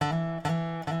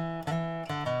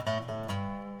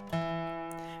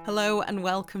Hello and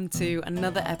welcome to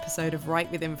another episode of Write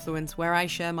with Influence, where I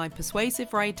share my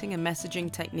persuasive writing and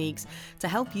messaging techniques to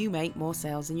help you make more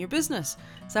sales in your business.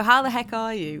 So how the heck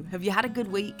are you? Have you had a good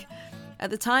week? At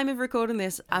the time of recording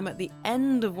this, I'm at the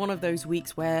end of one of those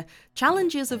weeks where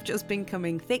challenges have just been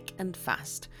coming thick and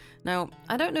fast. Now,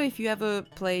 I don't know if you ever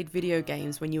played video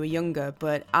games when you were younger,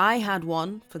 but I had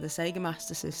one for the Sega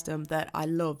Master System that I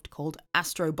loved called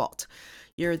Astrobot.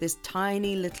 You're this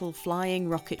tiny little flying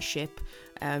rocket ship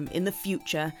in the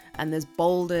future, and there's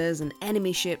boulders and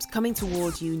enemy ships coming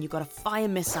towards you, and you've got to fire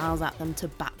missiles at them to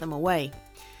bat them away.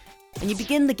 And you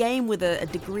begin the game with a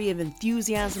degree of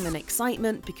enthusiasm and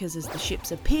excitement because as the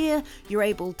ships appear, you're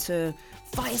able to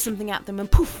fire something at them and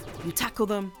poof, you tackle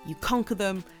them, you conquer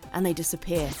them, and they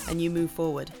disappear and you move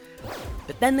forward.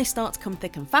 But then they start to come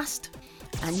thick and fast,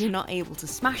 and you're not able to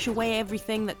smash away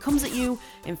everything that comes at you.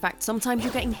 In fact, sometimes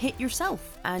you're getting hit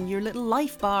yourself and your little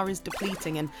life bar is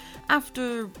depleting. And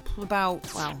after about,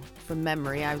 from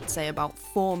memory, I would say about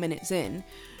 4 minutes in,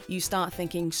 you start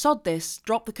thinking, sod this,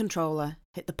 drop the controller,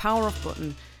 hit the power off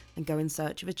button, and go in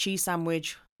search of a cheese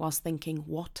sandwich whilst thinking,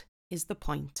 what is the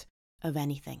point of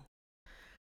anything?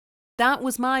 That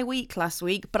was my week last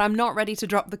week, but I'm not ready to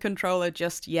drop the controller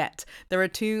just yet. There are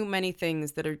too many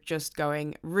things that are just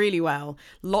going really well.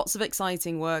 Lots of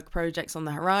exciting work projects on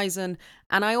the horizon.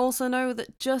 And I also know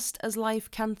that just as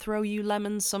life can throw you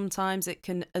lemons sometimes, it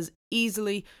can as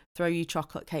easily throw you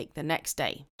chocolate cake the next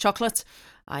day. Chocolate,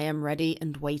 I am ready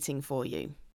and waiting for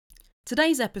you.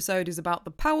 Today's episode is about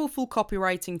the powerful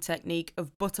copywriting technique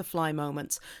of butterfly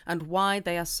moments and why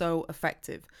they are so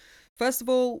effective. First of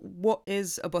all, what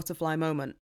is a butterfly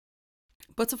moment?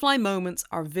 Butterfly moments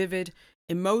are vivid,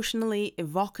 emotionally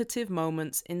evocative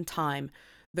moments in time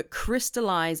that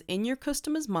crystallize in your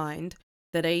customer's mind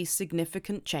that a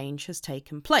significant change has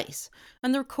taken place.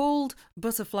 And they're called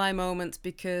butterfly moments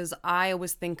because I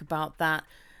always think about that.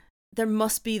 There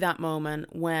must be that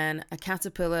moment when a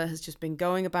caterpillar has just been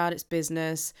going about its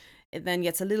business. It then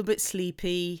gets a little bit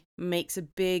sleepy, makes a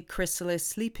big chrysalis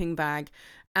sleeping bag,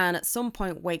 and at some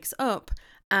point wakes up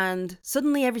and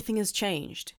suddenly everything has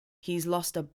changed. He's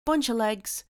lost a bunch of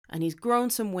legs and he's grown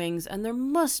some wings, and there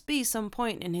must be some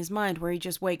point in his mind where he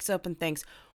just wakes up and thinks,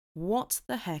 what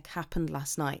the heck happened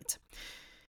last night?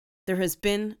 There has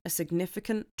been a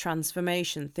significant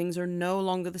transformation. Things are no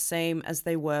longer the same as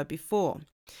they were before.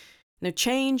 Now,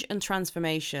 change and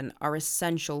transformation are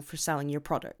essential for selling your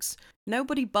products.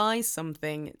 Nobody buys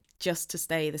something just to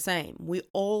stay the same. We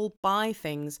all buy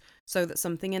things so that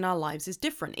something in our lives is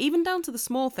different, even down to the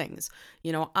small things.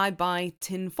 You know, I buy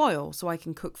tin foil so I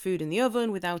can cook food in the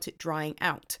oven without it drying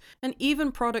out. And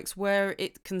even products where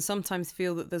it can sometimes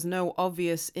feel that there's no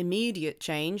obvious immediate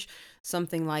change,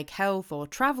 something like health or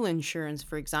travel insurance,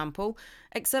 for example,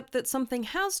 except that something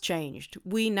has changed.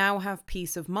 We now have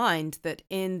peace of mind that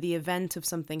in the event of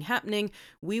something happening,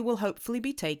 we will hopefully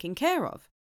be taken care of.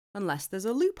 Unless there's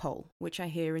a loophole, which I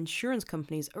hear insurance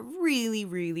companies are really,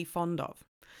 really fond of.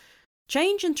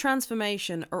 Change and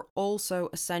transformation are also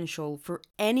essential for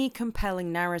any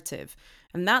compelling narrative,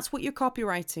 and that's what your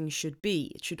copywriting should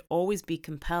be. It should always be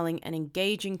compelling and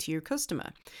engaging to your customer.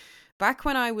 Back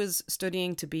when I was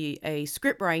studying to be a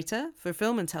scriptwriter for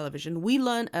film and television, we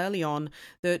learned early on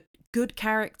that good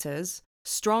characters,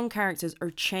 strong characters,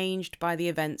 are changed by the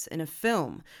events in a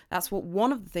film. That's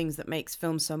one of the things that makes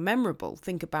films so memorable.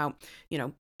 Think about,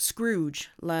 Scrooge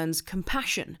learns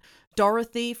compassion.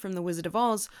 Dorothy from The Wizard of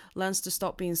Oz learns to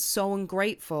stop being so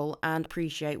ungrateful and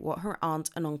appreciate what her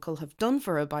aunt and uncle have done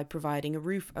for her by providing a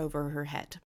roof over her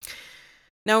head.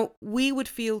 Now, we would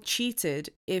feel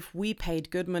cheated if we paid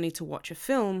good money to watch a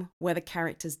film where the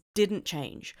characters didn't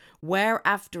change, where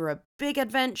after a big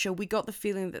adventure we got the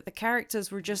feeling that the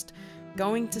characters were just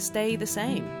going to stay the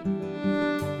same.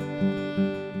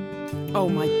 Oh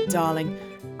my darling,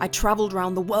 I travelled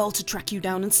around the world to track you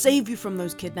down and save you from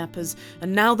those kidnappers,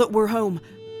 and now that we're home,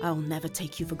 I'll never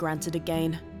take you for granted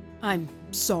again. I'm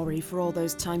sorry for all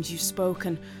those times you spoke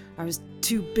and I was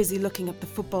too busy looking up the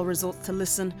football results to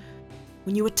listen.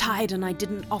 When you were tired and I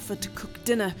didn't offer to cook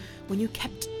dinner, when you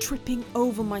kept tripping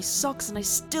over my socks and I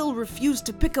still refused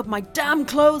to pick up my damn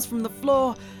clothes from the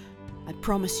floor. I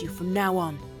promise you from now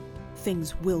on,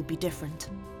 things will be different.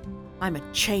 I'm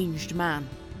a changed man.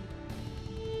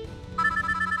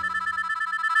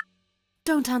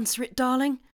 Don't answer it,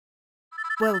 darling.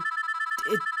 Well,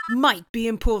 it might be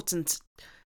important.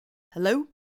 Hello?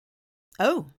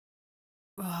 Oh,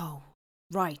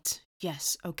 right.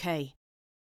 Yes, okay.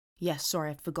 Yes, sorry,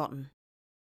 I've forgotten.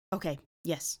 Okay,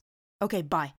 yes. Okay,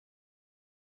 bye.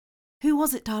 Who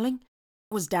was it, darling?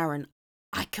 It was Darren.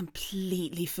 I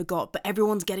completely forgot, but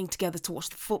everyone's getting together to watch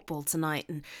the football tonight,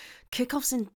 and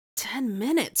kickoff's in 10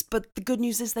 minutes, but the good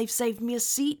news is they've saved me a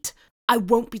seat. I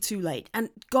won't be too late, and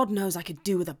God knows I could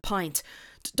do with a pint.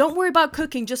 Don't worry about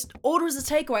cooking, just order as a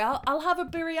takeaway. I'll have a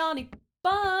biryani.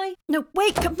 Bye. No,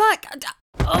 wait, come back.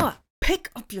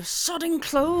 Pick up your sodding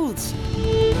clothes.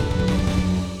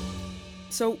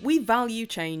 So we value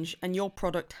change, and your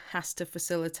product has to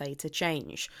facilitate a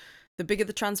change. The bigger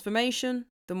the transformation,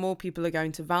 the more people are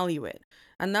going to value it.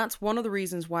 And that's one of the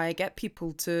reasons why I get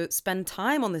people to spend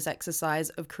time on this exercise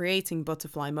of creating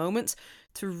butterfly moments,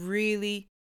 to really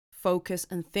focus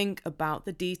and think about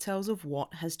the details of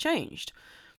what has changed.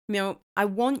 I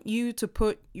want you to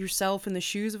put yourself in the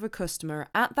shoes of a customer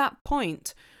at that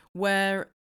point where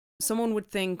someone would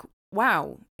think,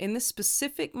 wow, in this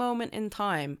specific moment in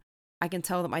time, I can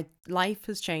tell that my life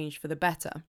has changed for the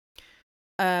better.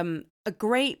 A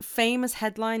great famous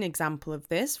headline example of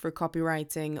this for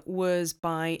copywriting was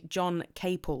by John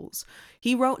Caples.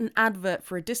 He wrote an advert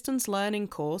for a distance learning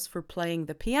course for playing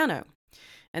the piano.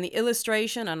 And the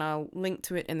illustration, and I'll link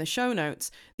to it in the show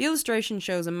notes, the illustration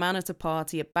shows a man at a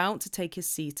party about to take his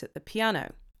seat at the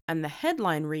piano. And the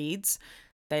headline reads,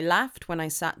 "They laughed when I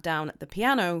sat down at the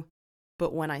piano,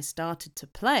 but when I started to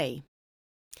play,"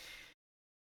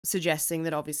 suggesting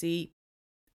that obviously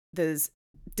there's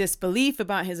disbelief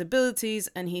about his abilities,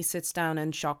 and he sits down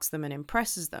and shocks them and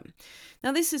impresses them.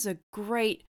 Now, this is a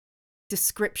great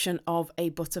description of a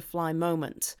butterfly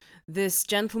moment. This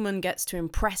gentleman gets to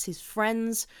impress his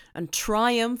friends and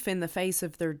triumph in the face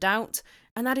of their doubt,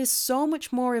 and that is so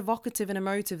much more evocative and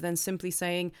emotive than simply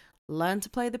saying, learn to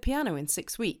play the piano in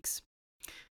 6 weeks.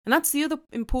 And that's the other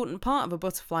important part of a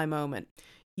butterfly moment.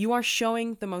 You are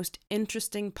showing the most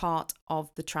interesting part of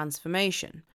the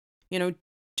transformation.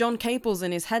 John Caples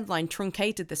in his headline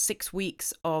truncated the 6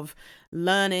 weeks of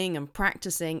learning and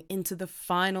practicing into the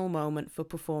final moment for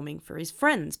performing for his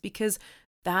friends, because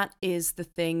that is the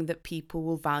thing that people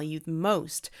will value the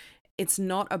most. It's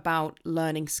not about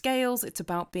learning scales, it's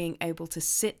about being able to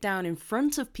sit down in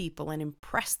front of people and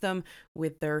impress them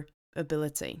with their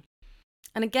ability.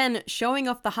 And again, showing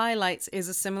off the highlights is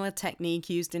a similar technique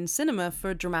used in cinema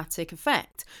for dramatic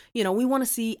effect. We want to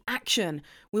see action.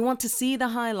 We want to see the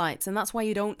highlights. And that's why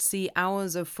you don't see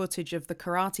hours of footage of the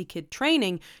Karate Kid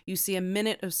training. You see a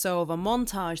minute or so of a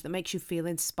montage that makes you feel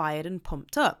inspired and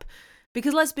pumped up.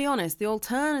 Because let's be honest, the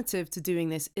alternative to doing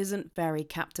this isn't very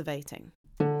captivating.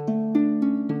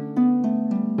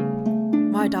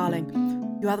 My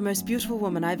darling, you are the most beautiful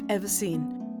woman I've ever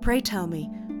seen. Pray tell me,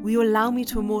 will you allow me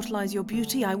to immortalize your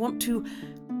beauty? I want to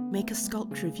make a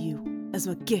sculpture of you as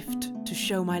a gift to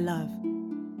show my love.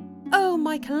 Oh,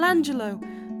 Michelangelo,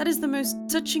 that is the most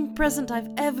touching present I've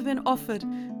ever been offered.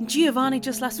 Giovanni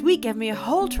just last week gave me a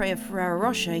whole tray of Ferrero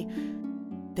Rocher.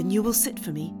 Then you will sit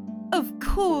for me? Of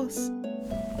course.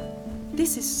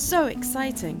 This is so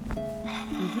exciting.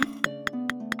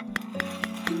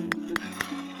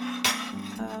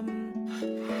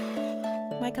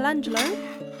 Michelangelo?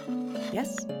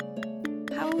 Yes?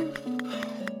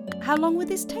 How long will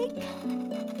this take?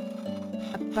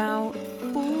 About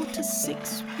 4 to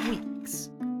 6 weeks.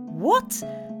 What?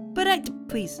 But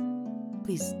please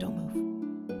don't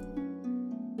move.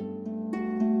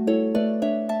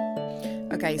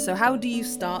 Okay, so how do you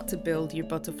start to build your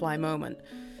butterfly moment?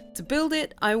 To build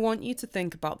it, I want you to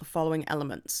think about the following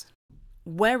elements.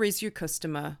 Where is your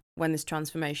customer when this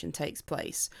transformation takes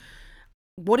place?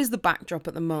 What is the backdrop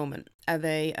at the moment? Are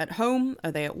they at home?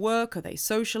 Are they at work? Are they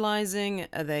socializing?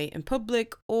 Are they in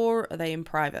public? Or are they in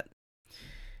private?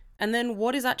 And then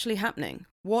what is actually happening?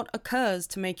 What occurs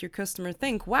to make your customer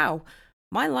think, wow,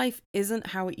 my life isn't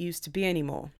how it used to be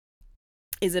anymore?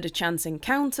 Is it a chance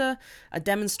encounter, a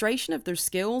demonstration of their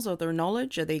skills or their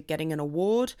knowledge? Are they getting an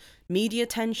award, media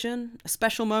attention, a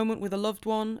special moment with a loved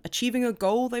one, achieving a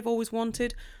goal they've always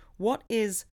wanted? What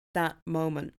is that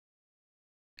moment?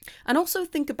 And also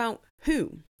think about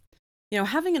who.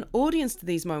 Having an audience to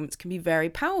these moments can be very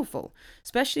powerful,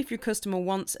 especially if your customer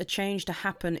wants a change to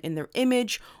happen in their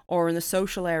image or in the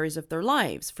social areas of their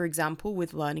lives. For example,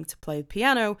 with learning to play the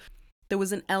piano, there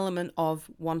was an element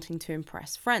of wanting to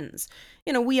impress friends.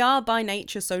 We are by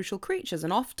nature social creatures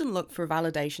and often look for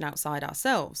validation outside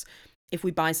ourselves. If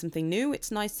we buy something new,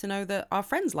 it's nice to know that our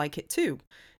friends like it too.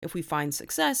 If we find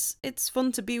success, it's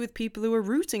fun to be with people who are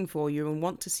rooting for you and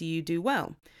want to see you do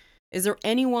well. Is there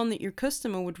anyone that your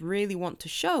customer would really want to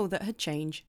show that a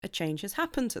change has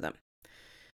happened to them?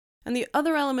 And the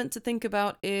other element to think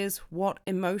about is, what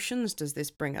emotions does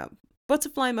this bring up?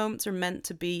 Butterfly moments are meant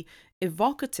to be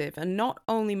evocative and not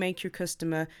only make your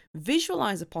customer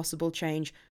visualize a possible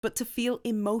change, but to feel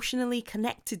emotionally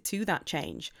connected to that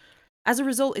change. As a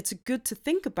result, it's good to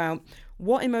think about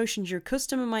what emotions your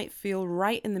customer might feel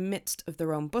right in the midst of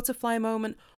their own butterfly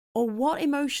moment, or what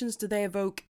emotions do they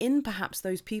evoke in perhaps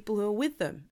those people who are with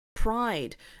them.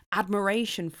 Pride,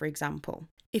 admiration, for example.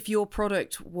 If your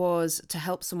product was to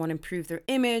help someone improve their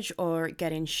image or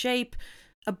get in shape,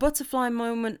 a butterfly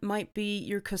moment might be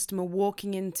your customer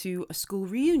walking into a school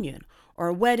reunion or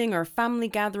a wedding or a family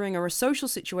gathering or a social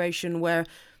situation where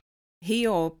he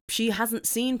or she hasn't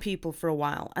seen people for a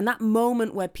while. And that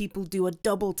moment where people do a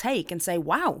double take and say,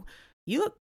 wow, you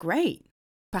look great.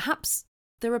 Perhaps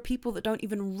there are people that don't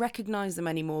even recognize them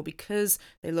anymore because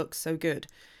they look so good.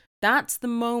 That's the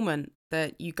moment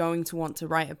that you're going to want to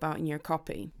write about in your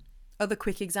copy. Other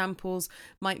quick examples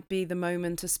might be the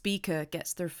moment a speaker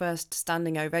gets their first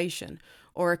standing ovation,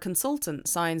 or a consultant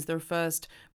signs their first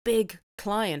big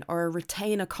client or a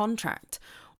retainer contract,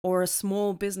 or a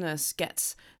small business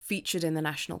gets featured in the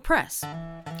national press.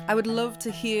 I would love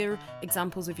to hear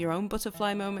examples of your own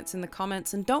butterfly moments in the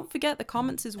comments, and don't forget the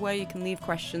comments is where you can leave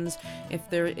questions if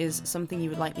there is something you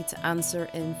would like me to answer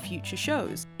in future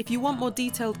shows. If you want more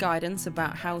detailed guidance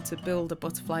about how to build a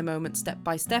butterfly moment step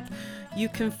by step, you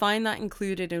can find that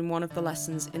included in one of the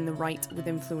lessons in the Write with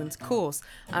Influence course,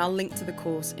 and I'll link to the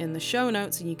course in the show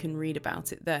notes and you can read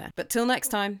about it there. But till next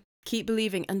time, keep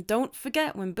believing, and don't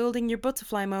forget, when building your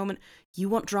butterfly moment, you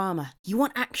want drama, you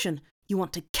want action, you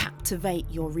want to captivate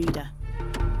your reader.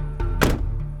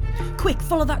 Quick,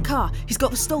 follow that car. He's got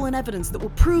the stolen evidence that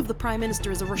will prove the Prime Minister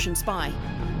is a Russian spy.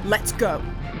 Let's go.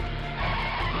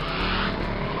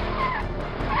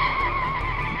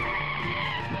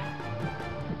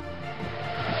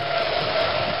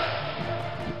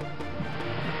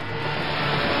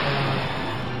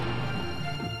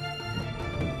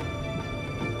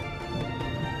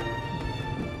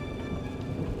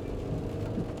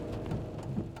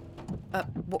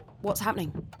 What's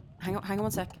happening? Hang on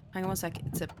one sec.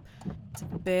 It's a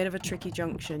bit of a tricky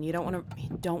junction. You don't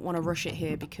want to rush it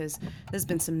here because there's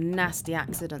been some nasty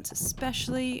accidents,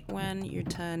 especially when you're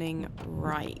turning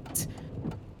right.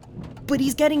 But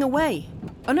he's getting away.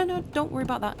 Oh no, don't worry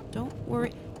about that. Don't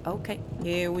worry. Okay,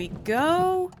 here we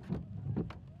go.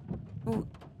 Oh,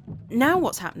 now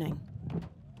what's happening?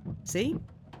 See?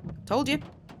 Told you.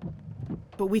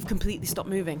 But we've completely stopped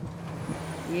moving.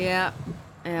 Yeah.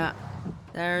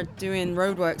 They're doing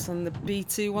roadworks on the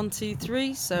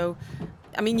B2123, so,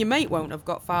 I mean, your mate won't have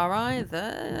got far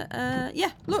either.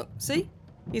 Yeah, look, see?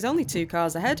 He's only 2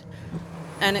 cars ahead.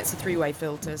 And it's a 3-way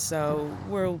filter, so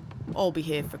we'll all be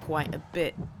here for quite a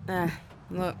bit.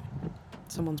 Look,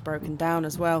 someone's broken down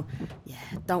as well. Yeah,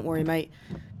 don't worry, mate.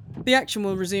 The action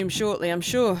will resume shortly, I'm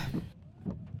sure.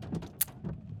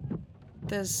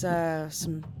 There's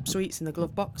some sweets in the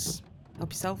glove box.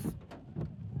 Help yourself.